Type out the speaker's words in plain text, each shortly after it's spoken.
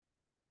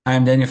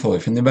I'm Daniel Fuller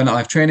from the Abundant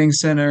Life Training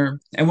Center,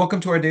 and welcome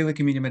to our daily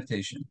communion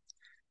meditation,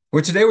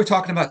 where today we're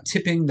talking about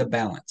tipping the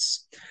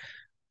balance.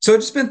 So I've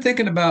just been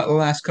thinking about the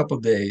last couple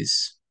of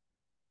days,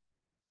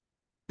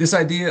 this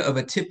idea of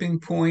a tipping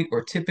point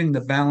or tipping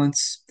the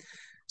balance.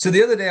 So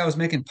the other day I was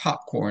making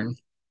popcorn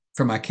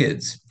for my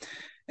kids,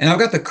 and I've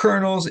got the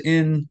kernels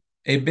in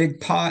a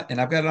big pot,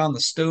 and I've got it on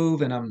the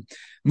stove, and I'm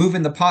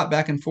moving the pot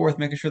back and forth,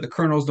 making sure the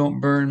kernels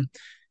don't burn.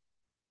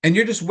 And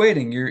you're just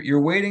waiting.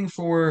 You're waiting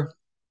for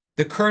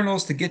the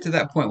kernels to get to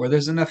that point where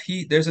there's enough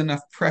heat, there's enough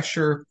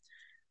pressure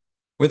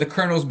where the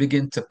kernels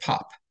begin to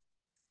pop.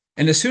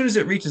 And as soon as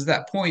it reaches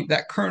that point,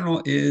 that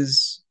kernel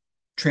is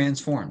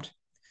transformed.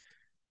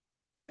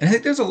 And I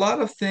think there's a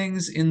lot of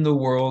things in the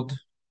world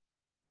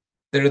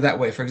that are that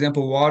way. For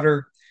example,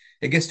 water,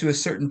 it gets to a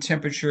certain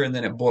temperature and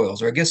then it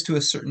boils, or it gets to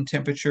a certain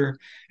temperature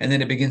and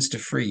then it begins to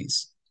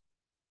freeze.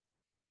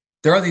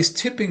 There are these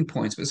tipping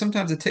points, but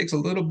sometimes it takes a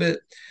little bit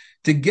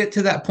to get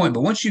to that point.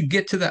 But once you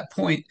get to that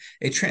point,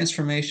 a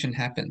transformation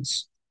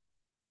happens.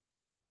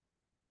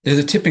 There's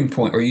a tipping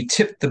point, or you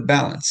tip the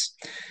balance.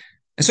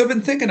 And so I've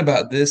been thinking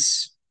about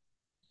this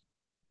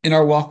in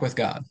our walk with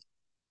God.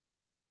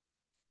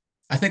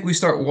 I think we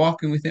start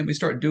walking with Him, we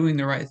start doing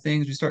the right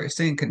things, we start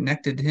staying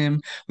connected to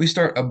Him, we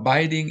start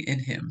abiding in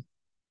Him.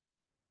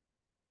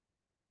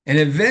 And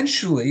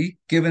eventually,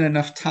 given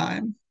enough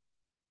time,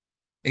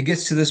 it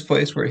gets to this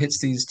place where it hits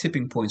these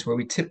tipping points where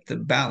we tip the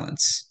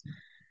balance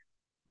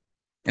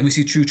and we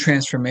see true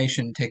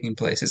transformation taking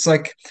place. It's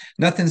like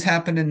nothing's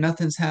happening,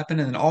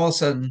 and all of a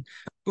sudden,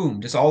 boom,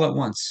 just all at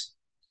once.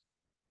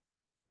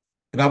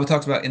 The Bible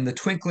talks about in the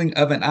twinkling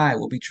of an eye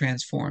will be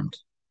transformed.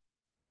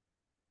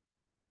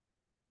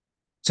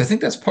 So I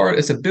think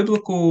it's a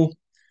biblical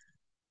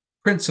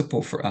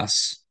principle for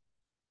us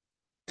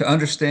to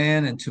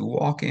understand and to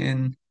walk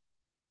in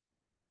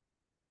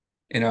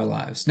our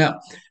lives.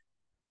 Now,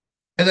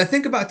 as I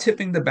think about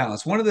tipping the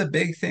balance, one of the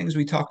big things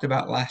we talked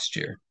about last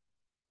year,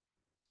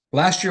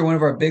 one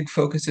of our big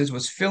focuses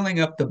was filling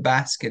up the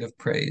basket of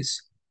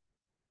praise.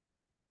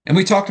 And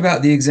we talked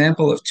about the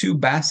example of two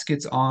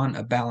baskets on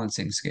a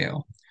balancing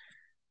scale.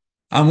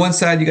 On one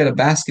side, you got a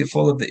basket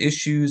full of the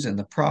issues and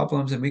the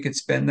problems, and we could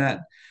spend that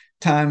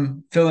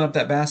time filling up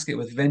that basket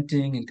with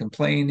venting and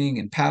complaining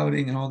and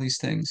pouting and all these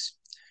things.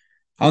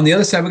 On the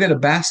other side, we got a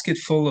basket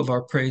full of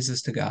our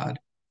praises to God,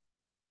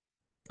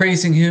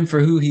 praising Him for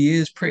who He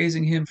is,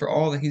 praising Him for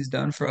all that He's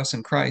done for us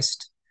in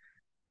Christ,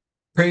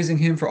 praising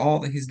Him for all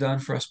that He's done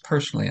for us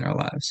personally in our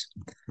lives.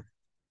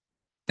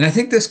 And I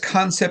think this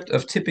concept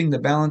of tipping the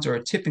balance or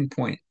a tipping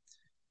point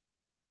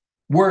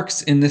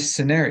works in this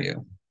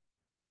scenario.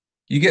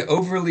 You get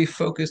overly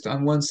focused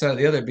on one side or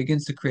the other, it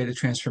begins to create a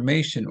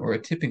transformation or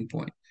a tipping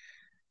point.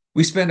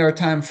 We spend our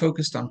time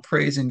focused on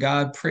praising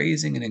God,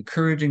 praising and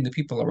encouraging the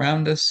people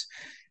around us.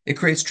 It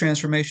creates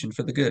transformation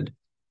for the good.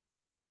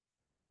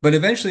 But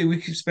eventually,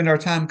 we spend our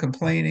time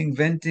complaining,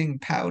 venting,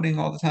 pouting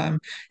all the time.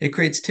 It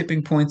creates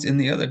tipping points in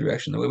the other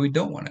direction, the way we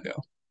don't want to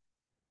go.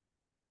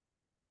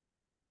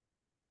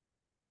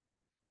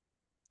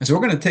 And so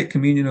we're going to take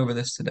communion over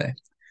this today,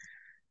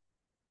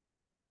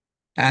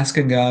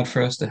 asking God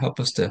for us to help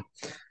us to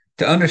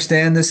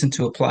understand this and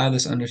to apply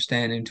this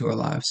understanding to our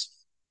lives.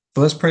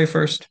 So let's pray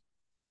first,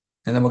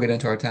 and then we'll get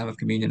into our time of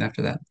communion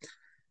after that.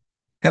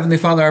 Heavenly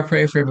Father, I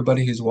pray for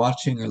everybody who's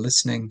watching or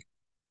listening,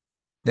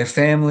 their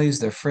families,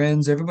 their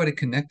friends, everybody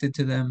connected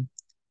to them,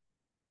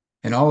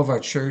 and all of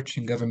our church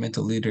and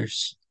governmental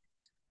leaders.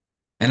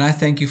 And I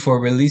thank you for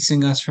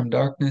releasing us from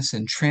darkness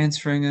and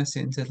transferring us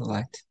into the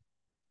light,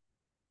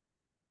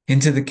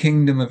 into the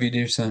kingdom of your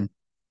dear Son.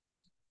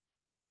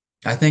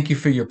 I thank you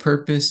for your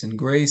purpose and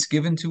grace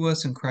given to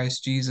us in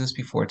Christ Jesus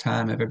before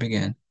time ever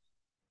began.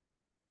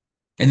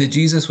 And that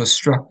Jesus was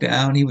struck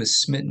down, he was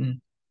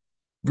smitten,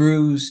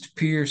 bruised,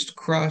 pierced,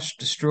 crushed,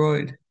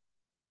 destroyed.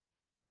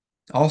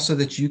 Also,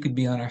 that you could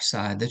be on our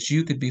side, that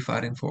you could be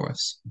fighting for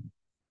us.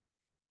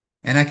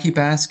 And I keep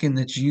asking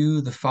that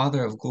you, the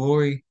Father of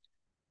glory,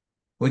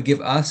 would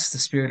give us the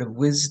spirit of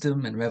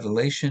wisdom and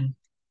revelation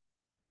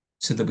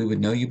so that we would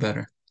know you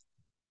better.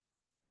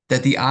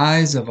 That the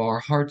eyes of our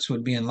hearts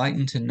would be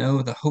enlightened to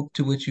know the hope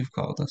to which you've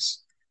called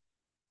us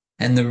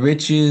and the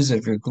riches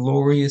of your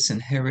glorious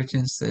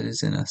inheritance that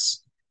is in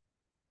us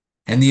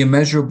and the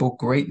immeasurable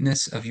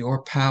greatness of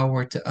your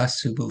power to us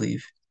who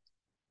believe.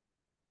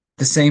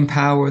 The same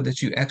power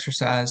that you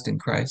exercised in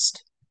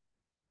Christ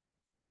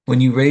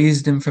when you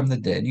raised him from the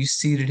dead, you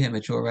seated him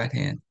at your right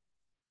hand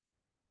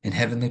in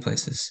heavenly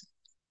places,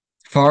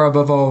 far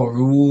above all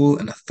rule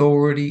and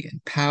authority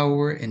and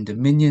power and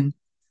dominion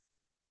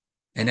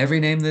and every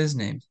name that is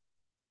named,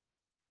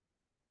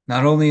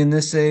 not only in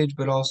this age,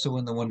 but also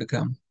in the one to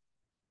come.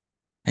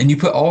 And you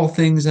put all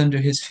things under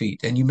his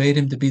feet, and you made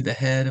him to be the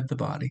head of the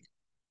body,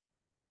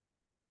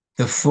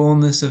 the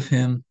fullness of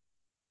him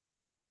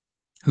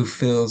who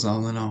fills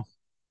all in all.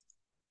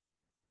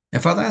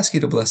 And Father, I ask you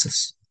to bless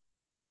us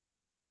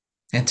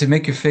and to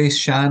make your face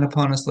shine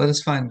upon us. Let us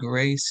find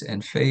grace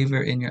and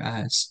favor in your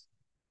eyes.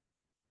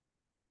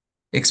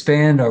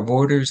 Expand our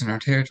borders and our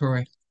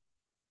territory.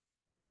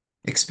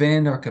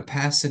 Expand our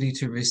capacity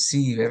to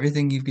receive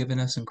everything you've given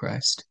us in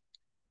Christ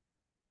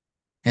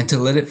and to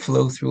let it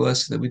flow through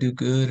us so that we do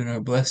good and are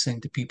a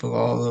blessing to people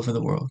all over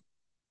the world.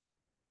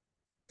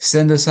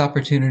 Send us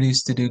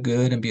opportunities to do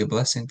good and be a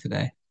blessing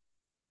today.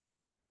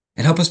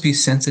 And help us be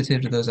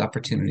sensitive to those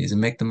opportunities and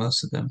make the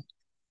most of them.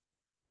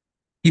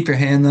 Keep your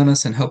hand on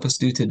us and help us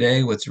do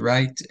today what's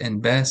right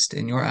and best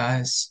in your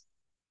eyes.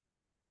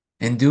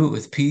 And do it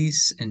with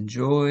peace and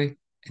joy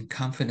and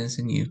confidence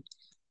in you.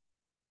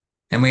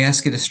 And we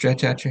ask you to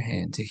stretch out your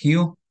hand to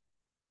heal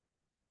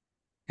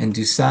and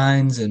do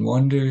signs and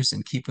wonders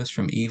and keep us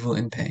from evil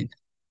and pain.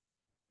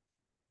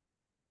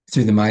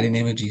 Through the mighty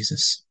name of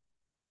Jesus.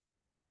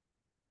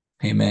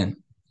 Amen.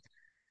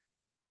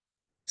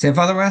 Saint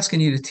Father, we're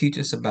asking you to teach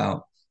us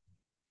about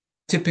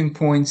tipping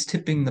points,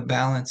 tipping the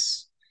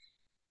balance.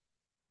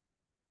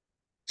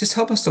 Just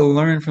help us to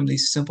learn from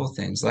these simple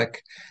things,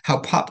 like how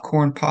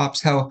popcorn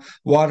pops, how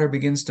water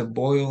begins to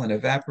boil and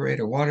evaporate,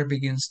 or water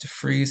begins to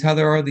freeze, how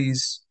there are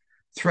these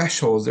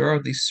thresholds, there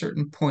are these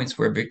certain points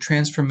where a big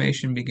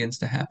transformation begins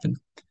to happen.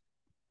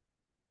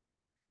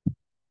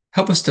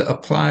 Help us to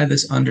apply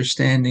this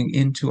understanding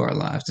into our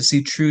lives, to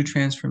see true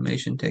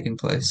transformation taking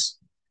place,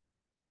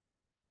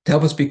 to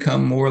help us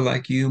become more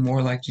like you,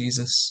 more like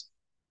Jesus.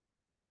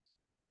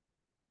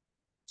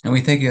 And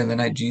we thank you on the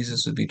night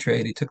Jesus was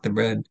betrayed, he took the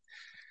bread.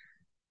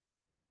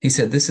 He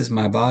said, "This is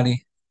my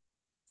body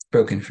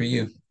broken for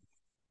you.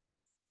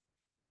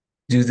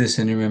 Do this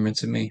in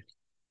remembrance of me."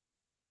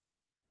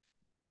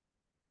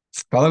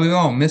 Father, we've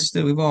all missed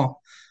it. We've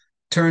all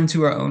turned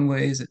to our own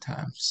ways at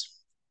times.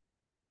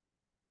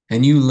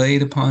 And you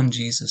laid upon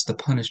Jesus the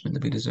punishment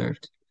that we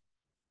deserved.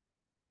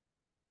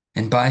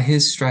 And by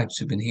his stripes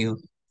we've been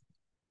healed.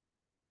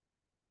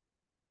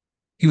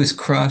 He was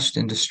crushed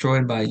and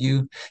destroyed by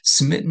you,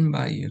 smitten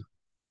by you,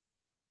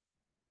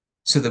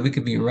 so that we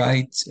could be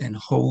right and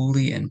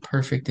holy and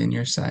perfect in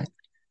your sight,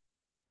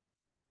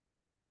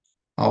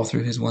 all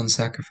through his one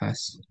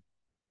sacrifice.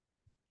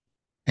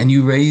 And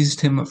you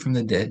raised him up from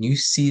the dead, and you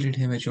seated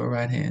him at your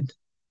right hand.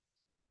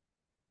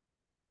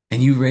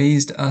 And you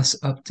raised us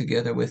up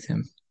together with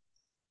him.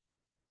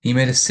 You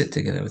made us sit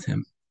together with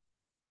him.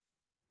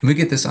 And we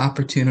get this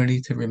opportunity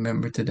to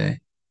remember today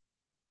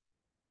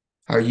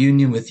our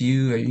union with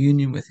you, our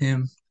union with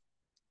him,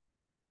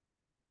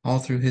 all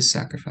through his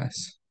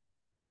sacrifice.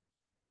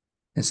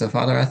 And so,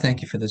 Father, I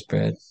thank you for this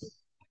bread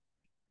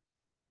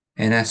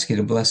and ask you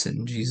to bless it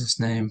in Jesus'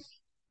 name.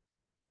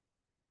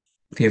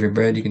 If you have your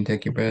bread, you can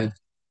take your bread.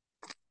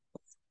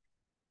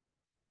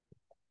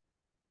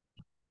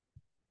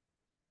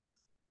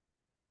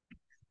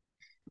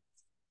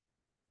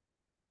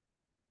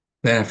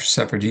 Then after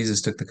supper,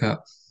 Jesus took the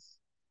cup.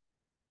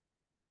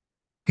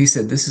 He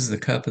said, "This is the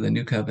cup of the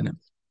new covenant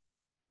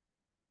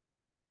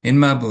in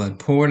my blood,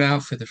 poured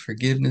out for the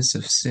forgiveness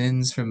of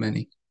sins for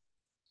many."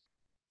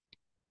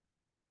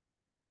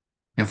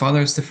 And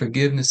Father, it's the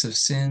forgiveness of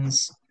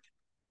sins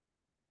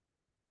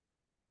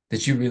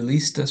that you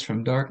released us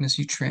from darkness.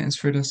 You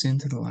transferred us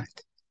into the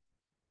light,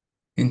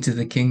 into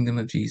the kingdom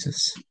of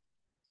Jesus.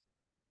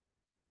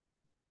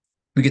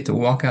 We get to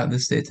walk out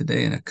this day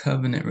today in a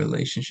covenant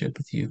relationship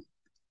with you,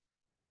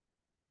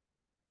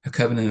 a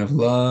covenant of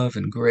love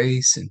and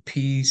grace and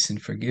peace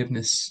and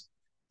forgiveness.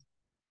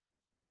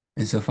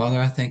 And so, Father,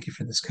 I thank you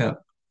for this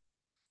cup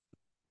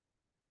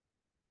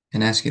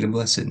and ask you to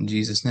bless it in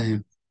Jesus'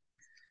 name.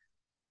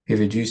 If you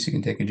have a juice, you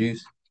can take a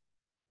juice.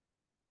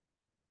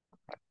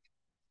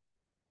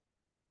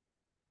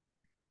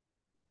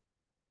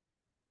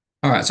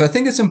 All right, so I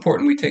think it's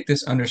important we take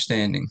this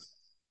understanding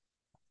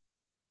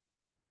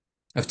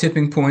of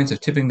tipping points, of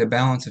tipping the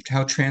balance, of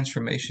how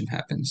transformation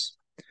happens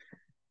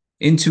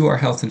into our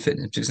health and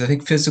fitness, because I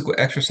think physical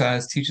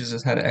exercise teaches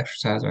us how to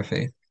exercise our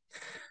faith.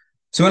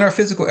 So in our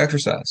physical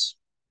exercise,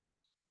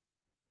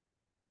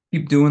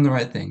 keep doing the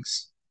right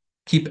things,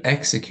 keep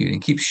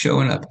executing, keep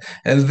showing up.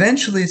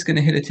 Eventually, it's going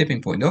to hit a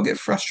tipping point. Don't get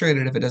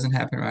frustrated if it doesn't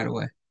happen right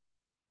away.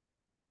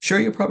 Sure,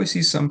 you'll probably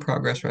see some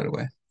progress right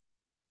away.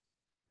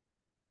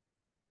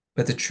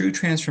 But the true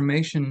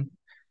transformation,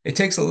 it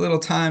takes a little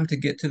time to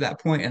get to that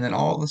point, and then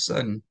all of a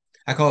sudden,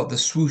 I call it the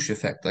swoosh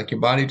effect, like your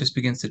body just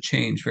begins to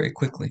change very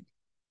quickly.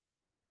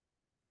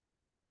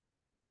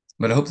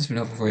 But I hope this has been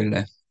helpful for you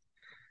today.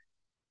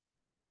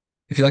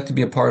 If you'd like to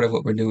be a part of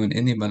what we're doing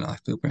in the Abundant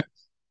Life Blueprint,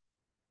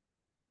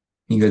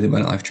 you can go to the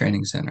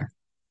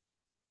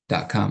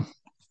AbundantLifeTrainingCenter.com.